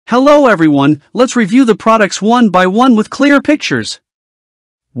Hello everyone, let's review the products one by one with clear pictures.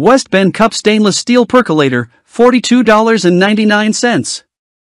 West Bend Cup Stainless Steel Percolator, $42.99.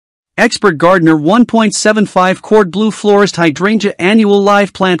 Expert Gardener 1.75 Quart Blue Florist Hydrangea Annual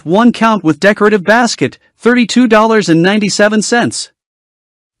Live Plant 1 Count with Decorative Basket, $32.97.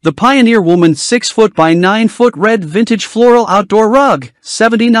 The Pioneer Woman 6 foot by 9 foot Red Vintage Floral Outdoor Rug,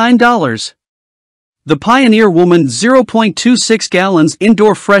 $79. The Pioneer Woman 0.26 gallons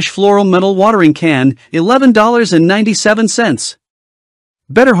Indoor Fresh Floral Metal Watering Can, $11.97.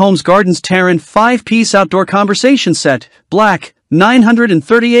 Better Homes Gardens Tarren 5-piece Outdoor Conversation Set, Black,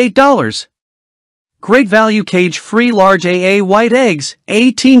 $938. Great Value Cage-Free Large AA White Eggs,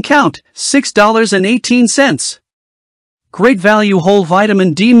 18 count, $6.18. Great Value Whole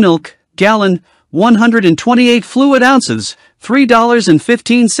Vitamin D Milk, gallon, 128 fluid ounces,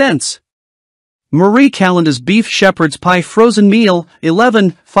 $3.15. Marie Callender's Beef Shepherd's Pie Frozen Meal,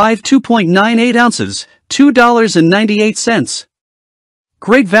 11, 5 2.98 ounces, $2.98.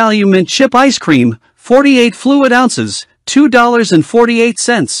 Great Value Mint Chip Ice Cream, 48 fluid ounces,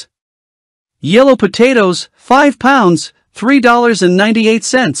 $2.48. Yellow Potatoes, 5 pounds,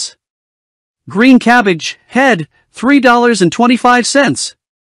 $3.98. Green Cabbage, head, $3.25.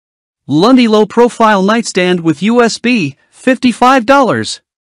 Lundy Low Profile Nightstand with USB, $55.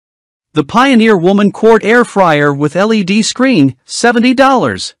 The Pioneer Woman Quart Air Fryer with LED Screen,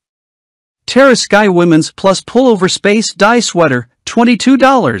 $70. Terra Sky Women's Plus Pullover Space Dye Sweater,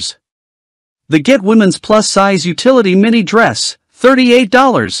 $22. The Get Women's Plus Size Utility Mini Dress,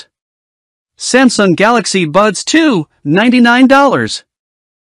 $38. Samsung Galaxy Buds 2, $99.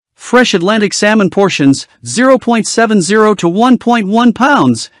 Fresh Atlantic Salmon Portions, 0.70 to 1.1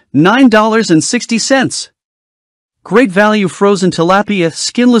 pounds, $9.60. Great Value Frozen Tilapia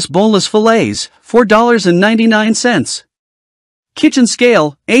Skinless Boneless Fillets, $4.99. Kitchen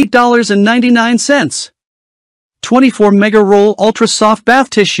Scale, $8.99. 24 Mega Roll Ultra Soft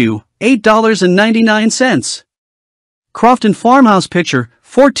Bath Tissue, $8.99. Crofton Farmhouse Pitcher,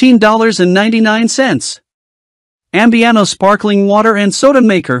 $14.99. Ambiano Sparkling Water and Soda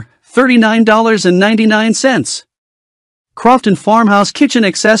Maker, $39.99. Crofton Farmhouse Kitchen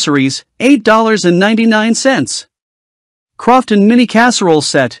Accessories, $8.99. Crofton Mini Casserole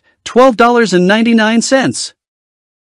Set, $12.99.